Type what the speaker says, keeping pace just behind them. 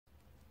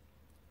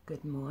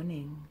Good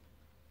morning.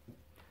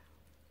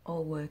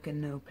 All work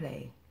and no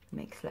play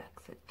makes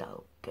Lex a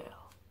dull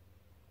girl.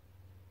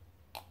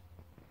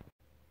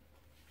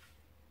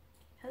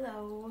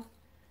 Hello.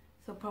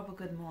 So proper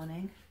good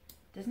morning.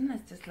 Doesn't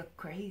this just look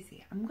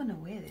crazy? I'm gonna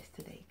wear this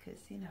today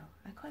because, you know,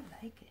 I quite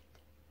like it.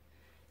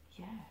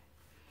 Yeah.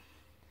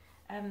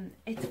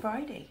 It's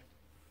Friday.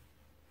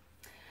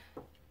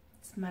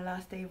 It's my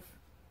last day of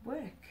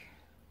work.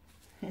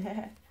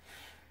 Right.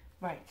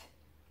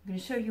 I'm going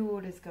to show you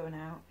orders going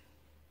out.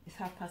 It's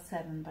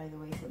 7:30 by the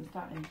way, so I'm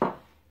starting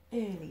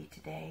early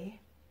today.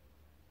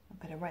 I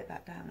better write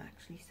that down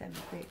actually,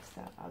 7:30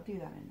 start. I'll do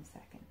that in a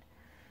second.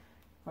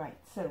 Right,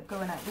 so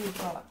going out, we've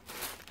got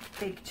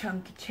big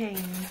chunky chain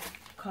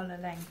collar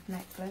length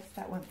necklace.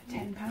 That went for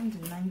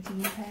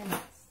 £10.19.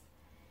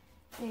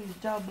 A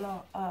job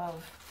lot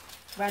of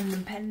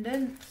random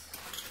pendants.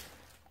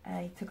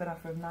 I took an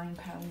offer of £9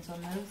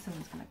 on those.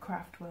 Someone's going to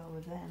craft well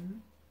with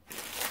them.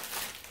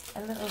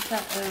 A little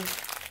set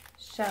of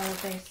shell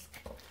disc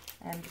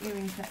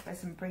earrings,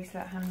 necklace and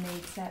bracelet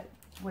handmade set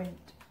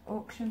went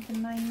auction for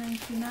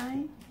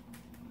 £9.99.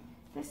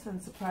 This one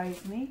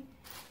surprised me.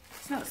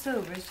 It's not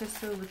silver, it's just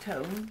silver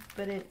tone,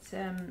 but it's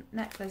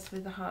necklace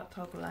with a heart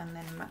toggle and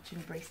then a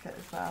matching bracelet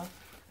as well.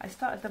 I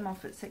started them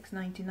off at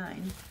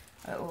 £6.99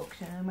 at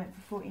auction and went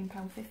for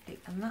 £14.50,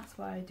 and that's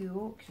why I do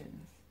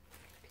auctions,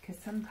 because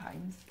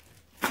sometimes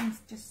things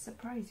just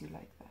surprise you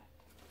like that.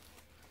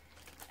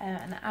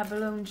 An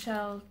abalone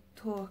shell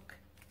torque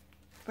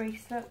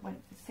bracelet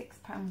went for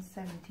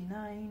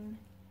 £6.79.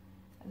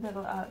 A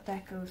little Art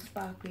Deco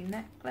sparkly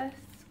necklace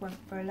went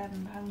for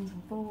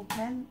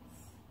 £11.04.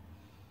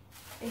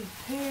 A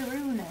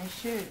Peruna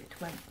shirt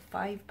went for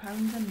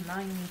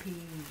 £5.09.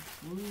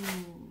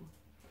 Woo!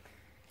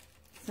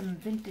 Some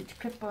vintage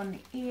clip-on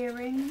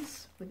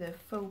earrings with a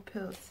faux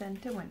pearl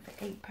centre went for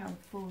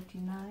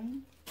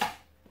 £8.49.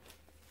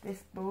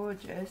 This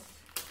gorgeous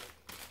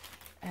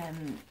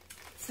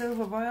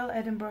Silver Royal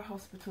Edinburgh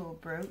Hospital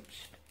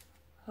brooch,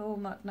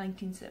 Hallmark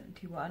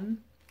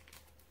 1971.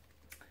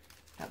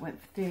 That went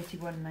for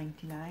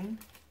 £31.99.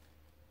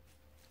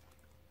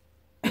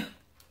 Oh,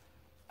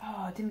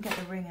 I didn't get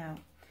the ring out.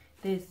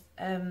 There's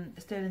a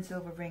sterling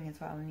silver ring as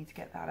well. I need to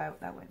get that out.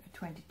 That went for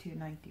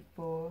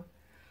 £22.94.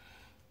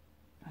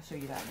 I'll show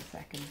you that in a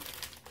second.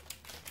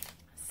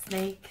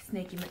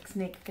 Snaky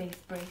McSnake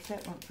face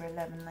bracelet went for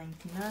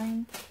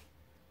 £11.99.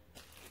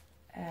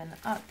 An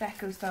Art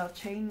Deco style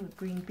chain with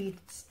green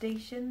beaded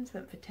stations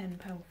went for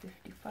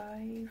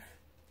 £10.55.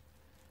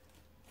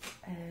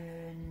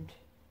 And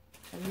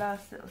the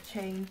last little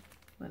chain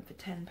went for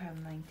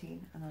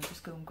 £10.19. And I'll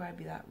just go and grab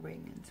you that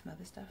ring and some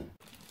other stuff.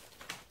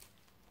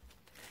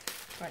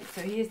 Right,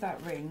 so here's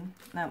that ring.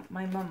 Now,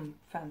 my mum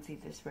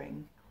fancied this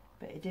ring,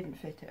 but it didn't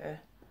fit her.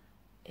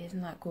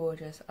 Isn't that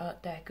gorgeous?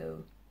 Art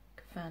Deco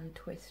fan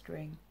twist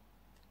ring.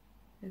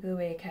 Look at the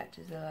way it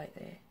catches the light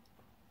there.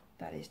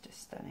 That is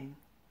just stunning.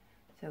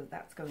 So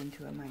that's going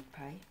to a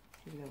magpie.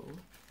 Hello.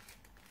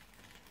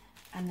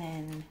 And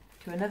then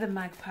to another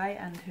magpie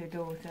and her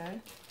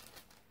daughter,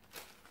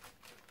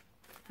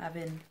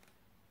 having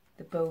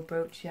the bow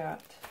brooch,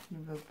 Art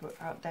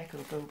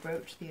Deco bow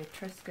brooch, the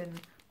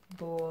Etruscan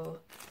ball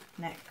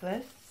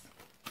necklace,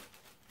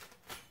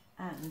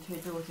 and her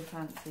daughter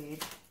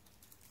fancied,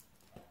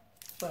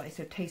 well, I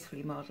so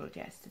tastefully modelled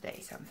yesterday,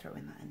 so I'm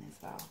throwing that in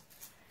as well,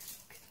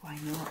 because why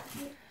not?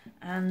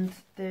 And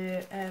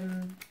the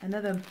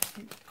another,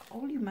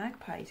 all you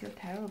magpies, you're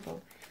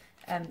terrible.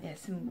 Yeah,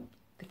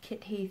 the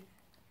Kit Heath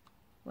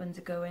ones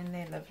are going,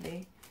 they're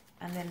lovely,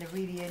 and then the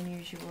really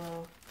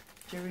unusual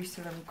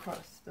Jerusalem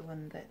cross, the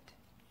one that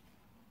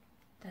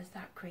does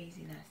that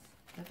craziness.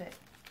 Love it.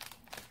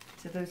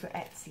 So those were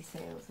Etsy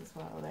sales as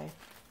well there.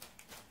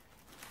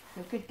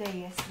 So good day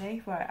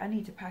yesterday. Right, I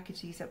need to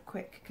package these up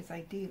quick because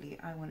ideally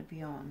I want to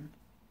be on.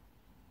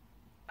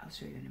 I'll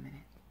show you in a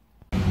minute.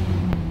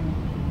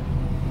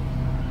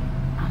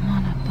 I'm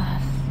on a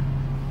bus.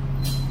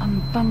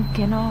 I'm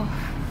bunking off.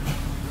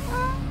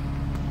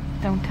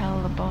 Don't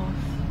tell the boss.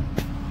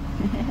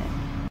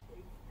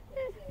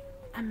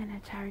 I'm in a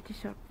charity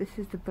shop. This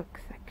is the book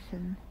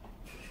section.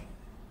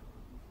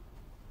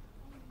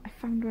 I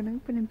found one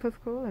open in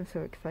Puthcall. I'm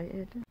so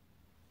excited.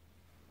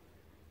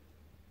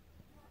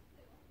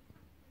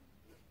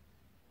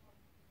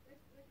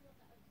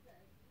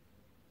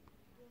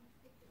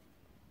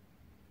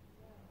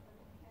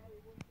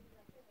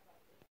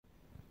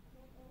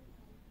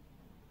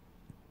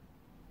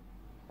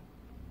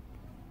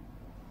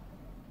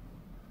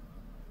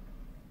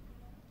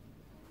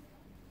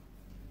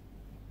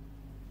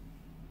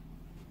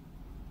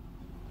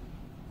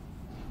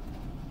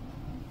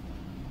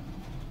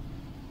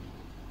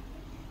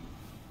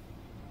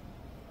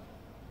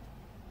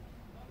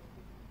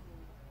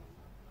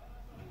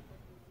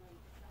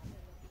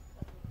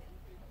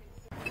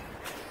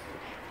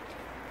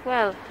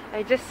 Well,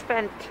 I just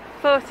spent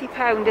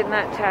 £40 in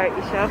that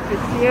charity shop.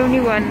 It's the only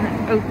one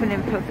open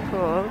in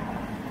Puthcall.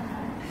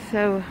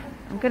 So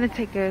I'm going to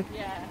take a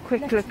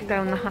quick look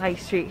down the high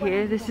street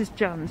here. This is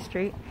John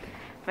Street.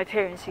 My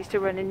parents used to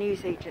run a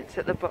newsagents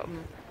at the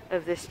bottom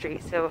of this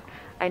street, so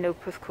I know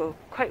Puthco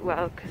quite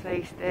well because I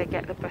used to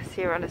get the bus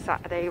here on a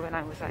Saturday when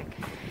I was like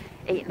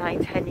 8,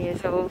 9, 10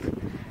 years old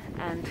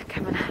and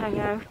come and hang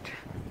out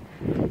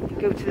and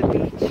go to the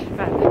beach.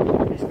 But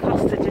there's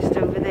Costa just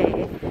over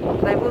there.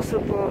 But I've also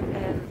brought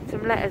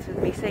some letters with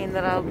me saying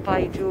that I'll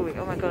buy jewellery.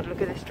 Oh my god,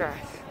 look at this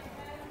dress.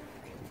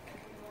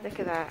 Look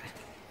at that.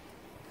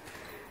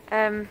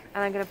 And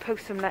I'm going to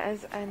post some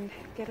letters and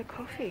get a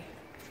coffee,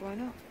 because why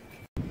not?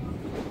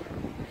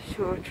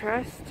 Sure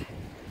Trust.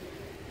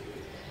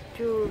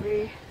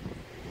 Jewellery.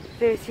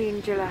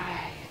 13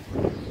 July.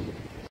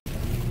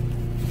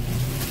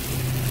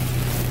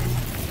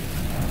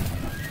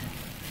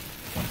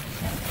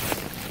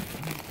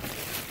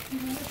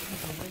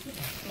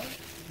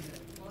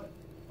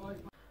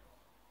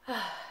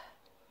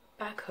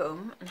 Back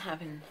home and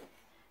having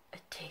a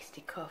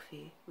tasty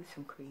coffee with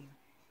some cream.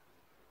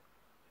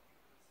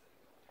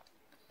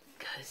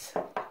 Because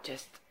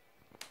just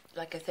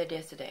like I said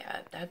yesterday,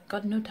 I've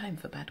got no time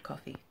for bad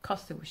coffee.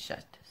 Costa was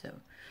shut, so.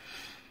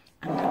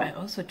 And I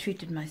also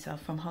treated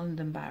myself from Holland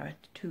and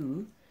Barrett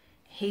to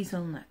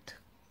hazelnut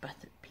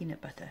butter,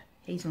 peanut butter,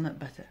 hazelnut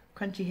butter,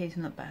 crunchy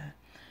hazelnut butter.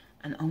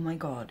 And oh my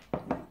god,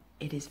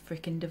 it is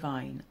freaking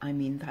divine. I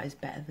mean, that is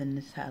better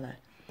than Nutella.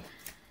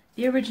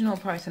 The original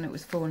price on it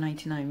was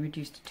 $4.99,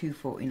 reduced to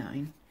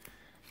 $2.49.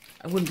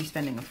 I wouldn't be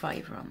spending a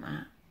fiver on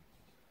that,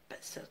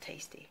 but still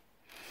tasty.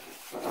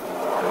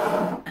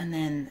 And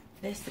then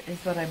this is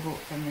what I bought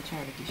from the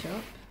charity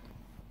shop.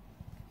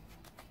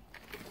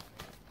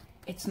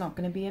 It's not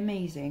going to be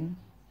amazing,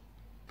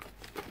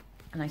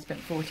 and I spent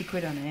 40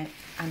 quid on it,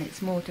 and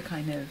it's more to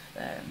kind of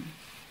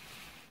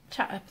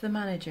chat up the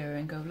manager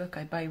and go, look,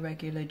 I buy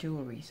regular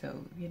jewellery,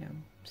 so, you know,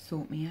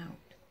 sort me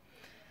out.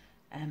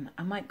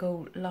 I might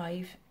go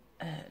live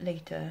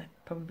later,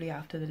 probably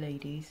after the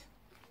ladies,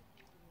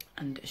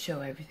 and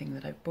show everything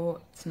that I've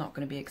bought. It's not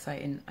going to be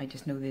exciting. I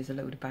just know there's a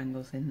load of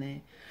bangles in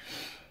there,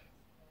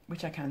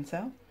 which I can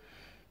sell.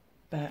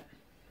 But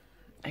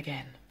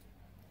again,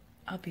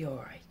 I'll be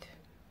alright.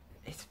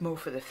 It's more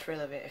for the thrill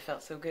of it. It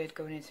felt so good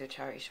going into a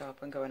charity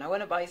shop and going, I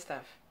want to buy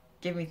stuff.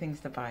 Give me things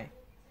to buy.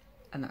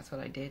 And that's what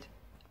I did.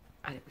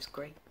 And it was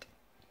great.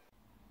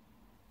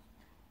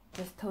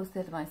 Just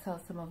toasted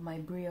myself some of my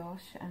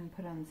brioche and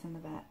put on some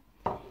of that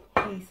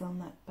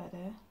hazelnut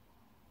butter.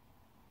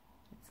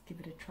 Let's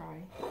give it a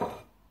try.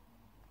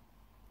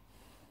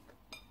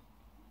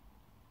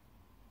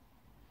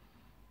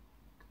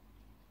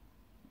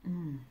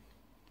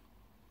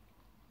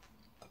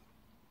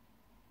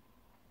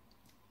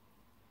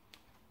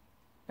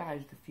 That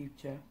is the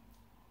future.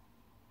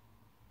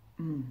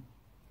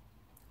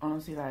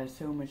 Honestly, that is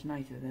so much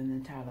nicer than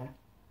Nutella.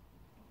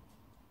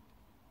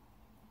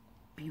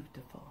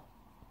 Beautiful.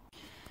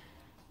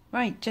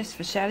 Right, just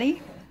for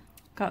Shelley,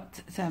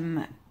 got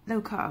some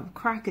low-carb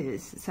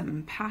crackers,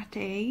 some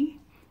pate,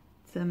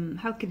 some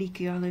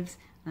halkidiki olives,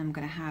 and I'm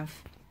going to have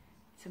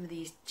some of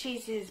these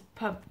cheeses,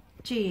 pub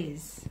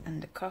cheese,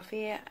 and a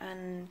coffee,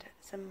 and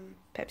some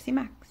Pepsi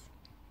Max.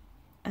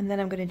 And then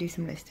I'm going to do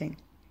some listing,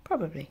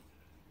 probably.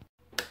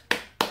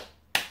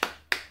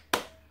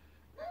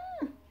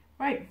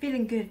 Right,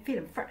 feeling good,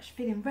 feeling fresh,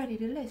 feeling ready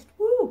to list.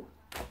 Woo!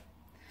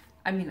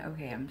 I mean,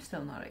 okay, I'm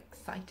still not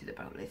excited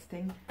about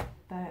listing,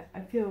 but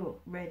I feel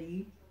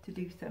ready to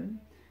do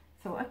some.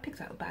 So I picked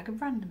out a bag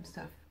of random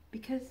stuff,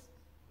 because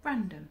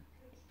random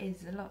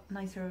is a lot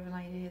nicer of an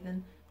idea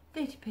than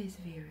 30 pairs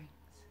of earrings,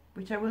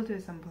 which I will do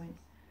at some point.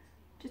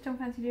 Just don't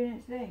fancy doing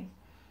it today.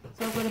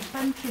 So I've got a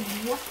bunch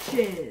of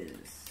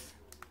watches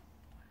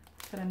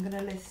that I'm going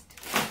to list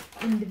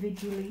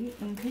individually,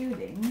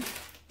 including,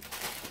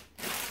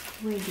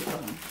 where's it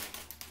gone?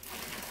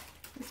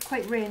 It's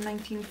quite rare,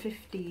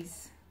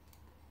 1950s.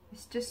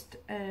 It's just,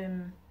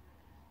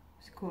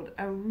 what's it called?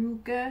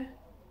 Aruga.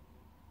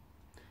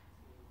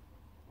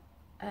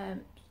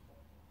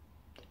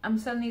 I'm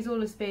selling these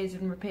all as spares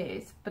and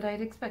repairs, but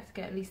I'd expect to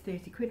get at least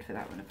 30 quid for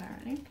that one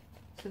apparently.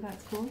 So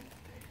that's cool.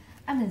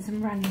 And then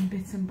some random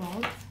bits and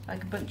bobs,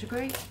 like a bunch of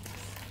grapes.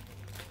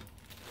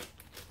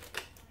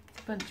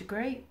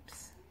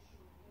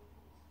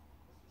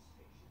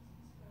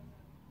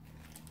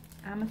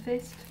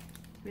 Amethyst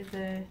with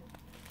a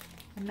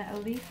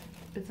metal leaf,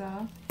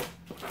 bizarre.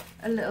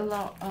 A little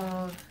lot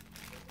of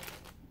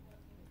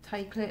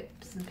tie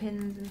clips and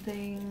pins and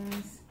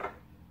things.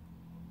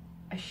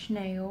 A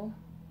snail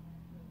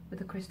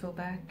with a crystal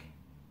back.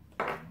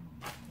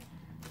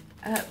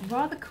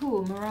 Rather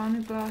cool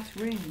Murano glass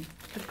ring.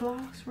 A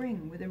glass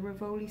ring with a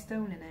Rivoli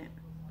stone in it.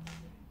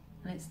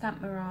 And it's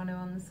stamped Murano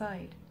on the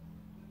side.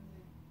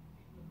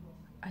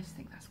 I just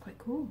think that's quite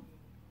cool.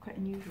 Quite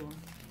unusual.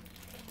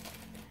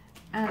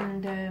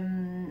 And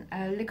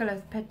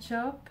Nicola's Pet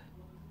Shop.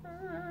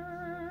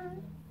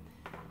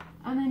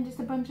 And then just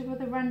a bunch of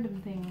other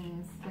random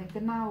things, like the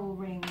Nowell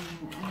ring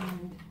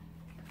and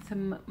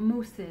some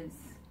mousses,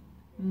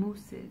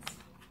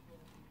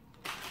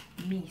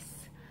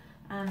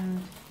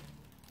 and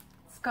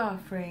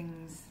scarf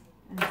rings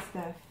and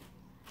stuff.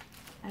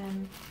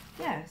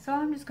 Yeah, so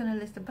I'm just going to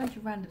list a bunch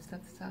of random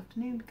stuff this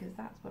afternoon because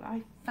that's what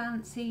I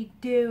fancy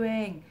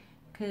doing.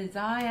 Because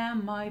I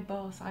am my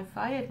boss. I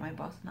fired my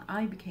boss and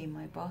I became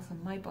my boss,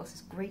 and my boss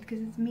is great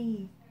because it's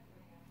me.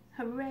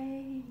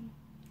 Hooray!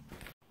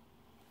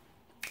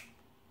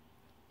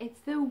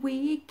 It's the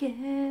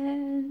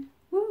weekend.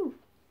 Woo!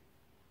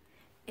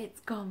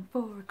 It's gone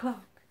 4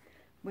 o'clock,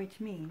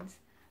 which means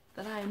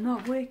that I am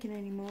not working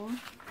anymore.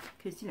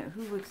 Because, you know,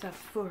 who works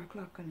after 4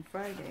 o'clock on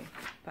Friday?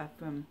 Apart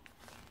from,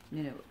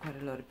 you know, quite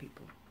a lot of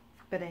people.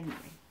 But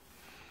anyway.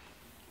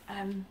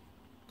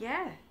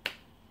 Yeah.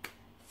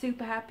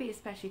 Super happy,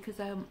 especially because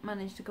I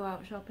managed to go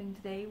out shopping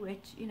today,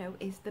 which, you know,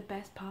 is the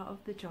best part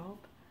of the job.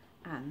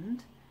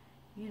 And,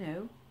 you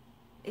know,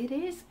 it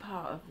is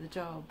part of the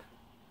job.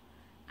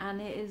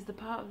 And it is the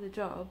part of the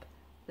job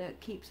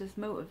that keeps us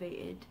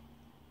motivated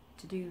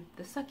to do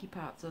the sucky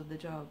parts of the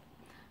job.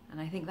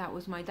 And I think that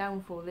was my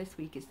downfall this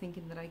week, is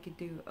thinking that I could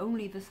do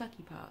only the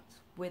sucky parts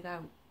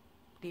without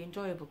the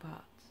enjoyable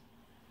parts.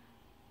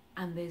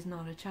 And there's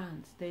not a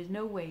chance. There's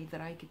no way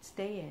that I could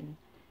stay in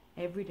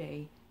every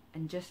day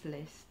and just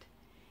list.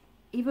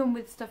 Even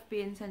with stuff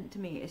being sent to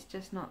me, it's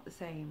just not the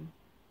same.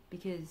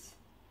 Because,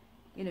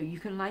 you know, you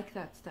can like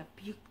that stuff,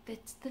 but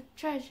it's the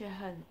treasure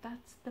hunt.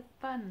 That's the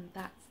fun.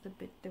 That's the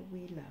bit that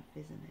we love,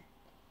 isn't it?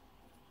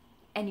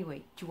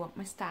 Anyway, do you want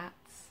my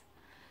stats?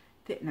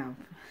 No.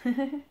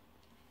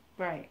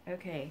 Right,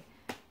 okay.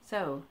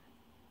 So,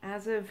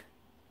 as of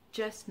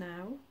just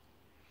now,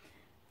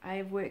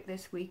 I've worked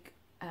this week,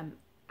 and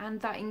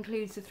that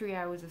includes the 3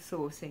 hours of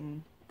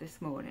sourcing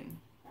this morning.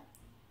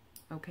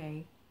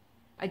 Okay?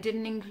 I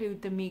didn't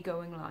include the me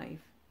going live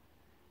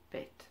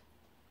bit.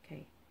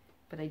 Okay?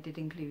 But I did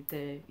include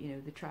the, you know,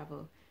 the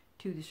travel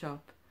to the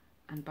shop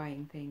and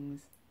buying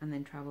things and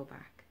then travel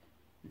back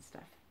and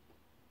stuff.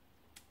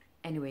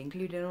 Anyway,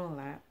 including all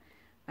that,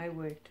 I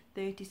worked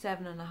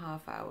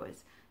 37.5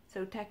 hours.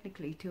 So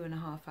technically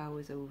 2.5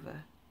 hours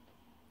over.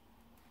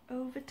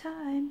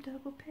 Overtime,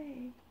 double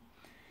pay.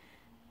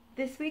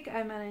 This week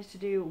I managed to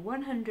do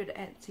 100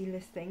 Etsy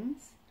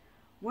listings,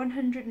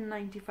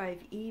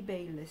 195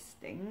 eBay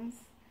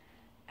listings.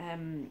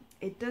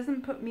 It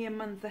doesn't put me a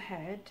month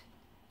ahead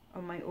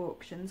on my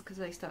auctions because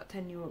I start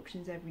 10 new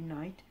auctions every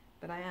night,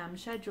 but I am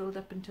scheduled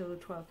up until the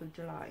 12th of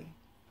July.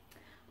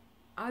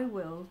 I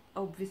will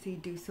obviously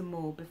do some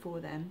more before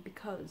then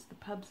because the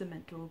pubs are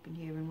meant to open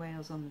here in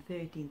Wales on the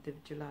 13th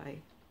of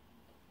July.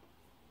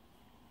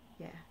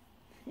 Yeah.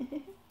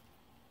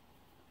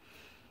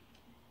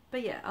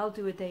 But yeah, I'll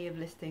do a day of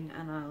listing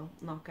and I'll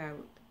knock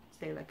out,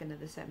 say, like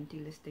another 70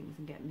 listings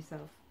and get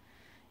myself,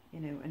 you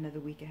know, another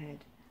week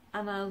ahead.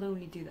 And I'll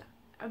only do that.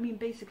 I mean,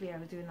 basically I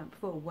was doing that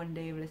before, 1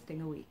 day of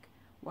listing a week.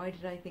 Why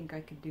did I think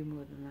I could do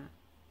more than that?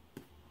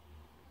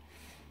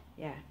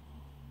 Yeah.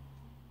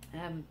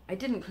 I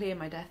didn't clear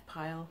my death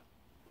pile.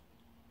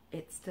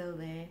 It's still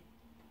there.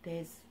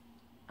 There's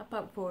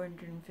about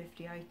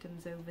 450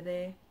 items over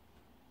there.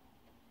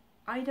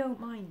 I don't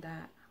mind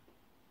that.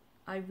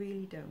 I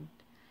really don't.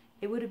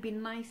 It would have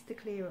been nice to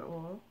clear it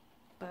all,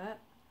 but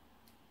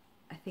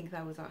I think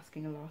that was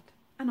asking a lot.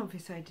 And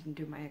obviously I didn't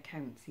do my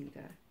accounts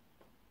either,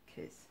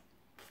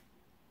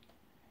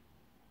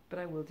 but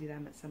I will do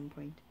them at some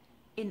point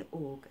in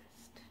August.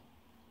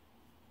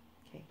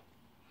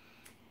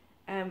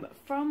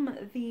 From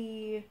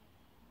the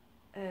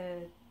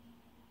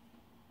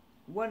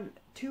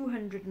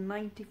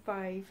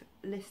 295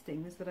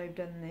 listings that I've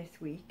done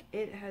this week,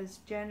 it has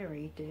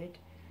generated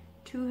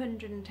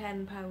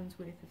 £210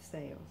 worth of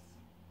sales.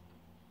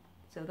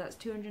 So that's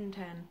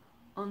 210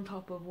 on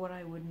top of what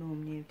I would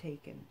normally have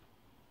taken.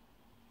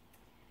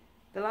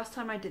 The last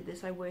time I did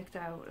this, I worked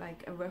out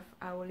like a rough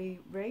hourly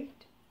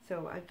rate,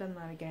 so I've done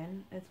that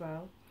again as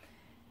well.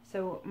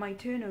 So my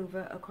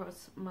turnover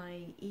across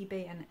my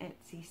eBay and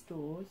Etsy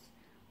stores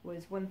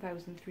was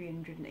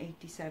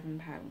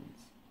 £1,387.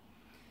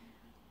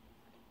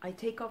 I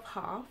take off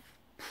half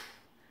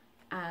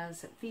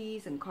as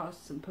fees and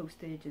costs and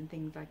postage and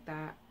things like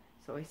that.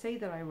 So I say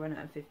that I run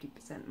at a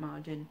 50%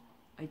 margin.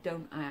 I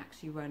don't, I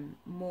actually run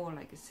more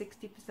like a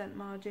 60%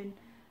 margin,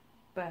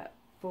 but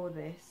for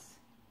this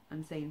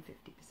I'm saying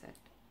 50%.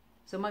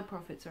 So my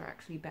profits are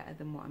actually better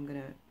than what I'm going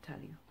to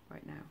tell you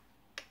right now.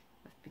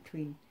 That's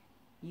between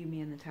you,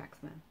 me and the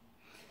taxman.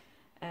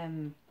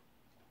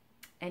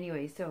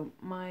 Anyway, so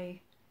my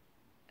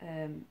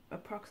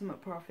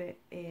approximate profit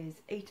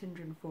is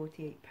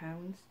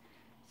 £848.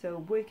 So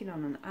working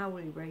on an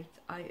hourly rate,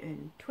 I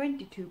earn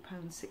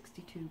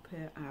 £22.62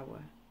 per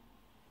hour.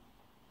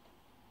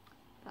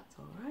 That's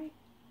alright.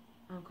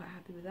 I'm quite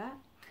happy with that.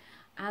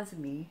 As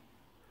me,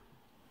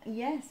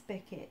 yes,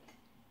 Beckett,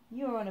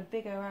 you're on a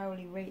bigger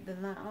hourly rate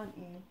than that, aren't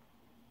you?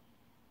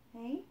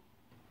 Hey?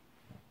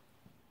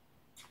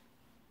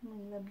 My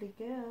lovely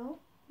girl.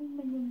 Oh,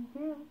 my lovely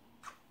girl.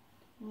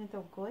 You're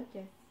so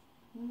gorgeous.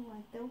 You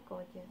are so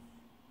gorgeous.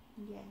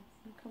 Yes,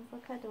 you come for a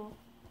cuddle.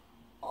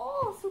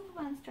 Oh,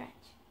 Superman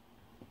stretch.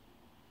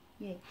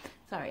 Yay.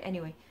 Sorry,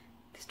 anyway,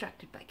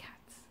 distracted by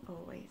cats,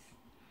 always.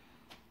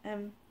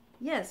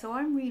 Yeah, so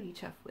I'm really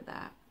chuffed with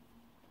that.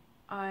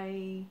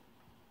 I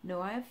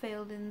know I have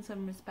failed in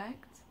some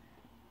respects,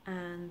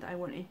 and I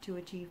wanted to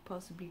achieve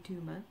possibly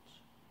too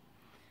much.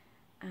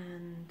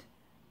 and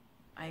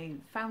I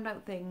found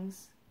out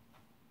things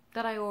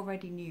that I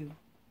already knew,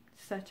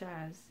 such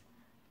as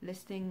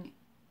listing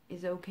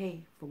is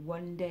okay for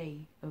one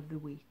day of the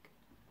week,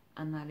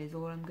 and that is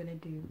all I'm going to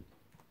do.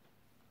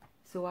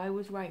 So I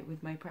was right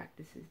with my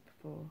practices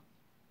before.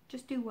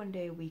 Just do one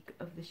day a week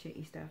of the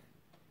shitty stuff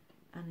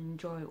and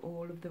enjoy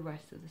all of the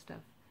rest of the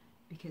stuff,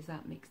 because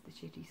that makes the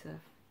shitty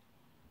stuff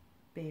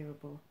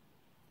bearable.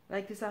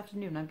 Like this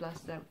afternoon, I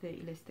blasted out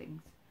 30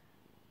 listings.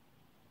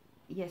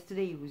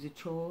 Yesterday was a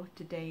chore,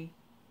 today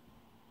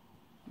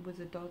was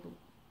a doddle.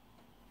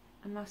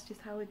 And that's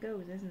just how it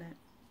goes, isn't it?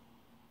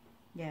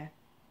 Yeah.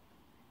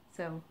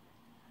 So,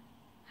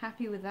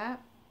 happy with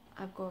that.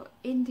 I've got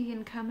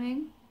Indian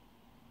coming.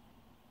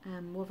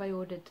 What have I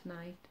ordered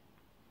tonight?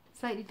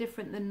 Slightly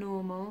different than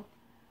normal.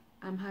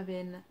 I'm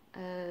having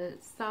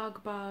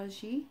saag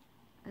bhaji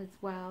as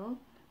well,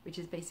 which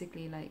is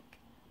basically like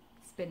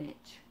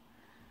spinach.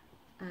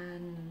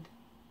 And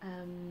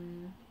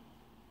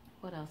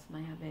what else am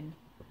I having?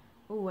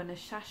 Oh, and a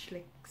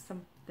shashlik,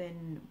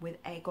 something with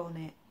egg on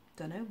it.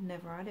 Don't know,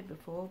 never had it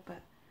before,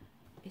 but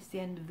it's the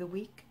end of the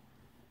week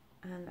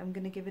and I'm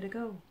gonna give it a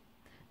go.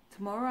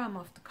 Tomorrow I'm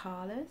off to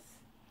Carla's,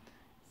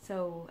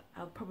 so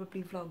I'll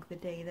probably vlog the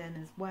day then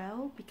as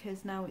well,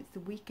 because now it's the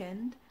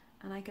weekend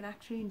and I can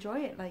actually enjoy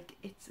it like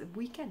it's a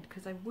weekend,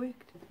 because I've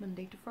worked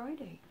Monday to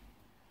Friday.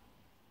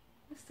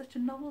 That's such a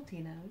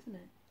novelty now, isn't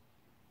it?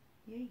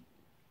 Yay.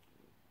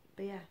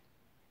 But yeah,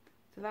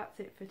 so that's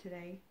it for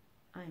today.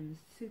 I'm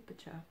super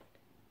chuffed.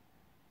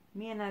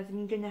 Me and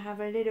Azmi gonna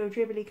have a little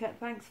dribbly cut.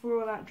 Thanks for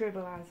all that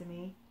dribble,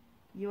 Azmi.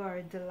 You are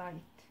a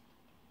delight.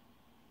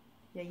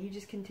 Yeah, you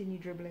just continue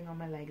dribbling on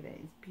my leg there.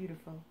 It's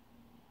beautiful.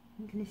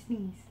 I'm gonna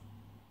sneeze.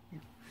 No.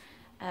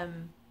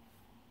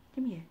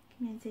 Come here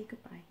and say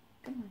goodbye.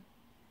 Come on.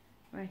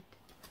 Right.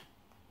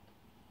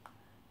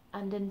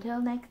 And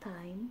until next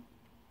time,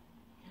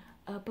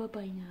 bye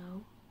bye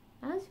now.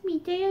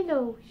 Azmi, say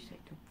hello. She's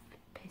like, don't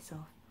piss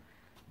off.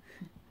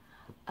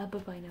 Bye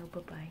bye now,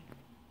 bye bye.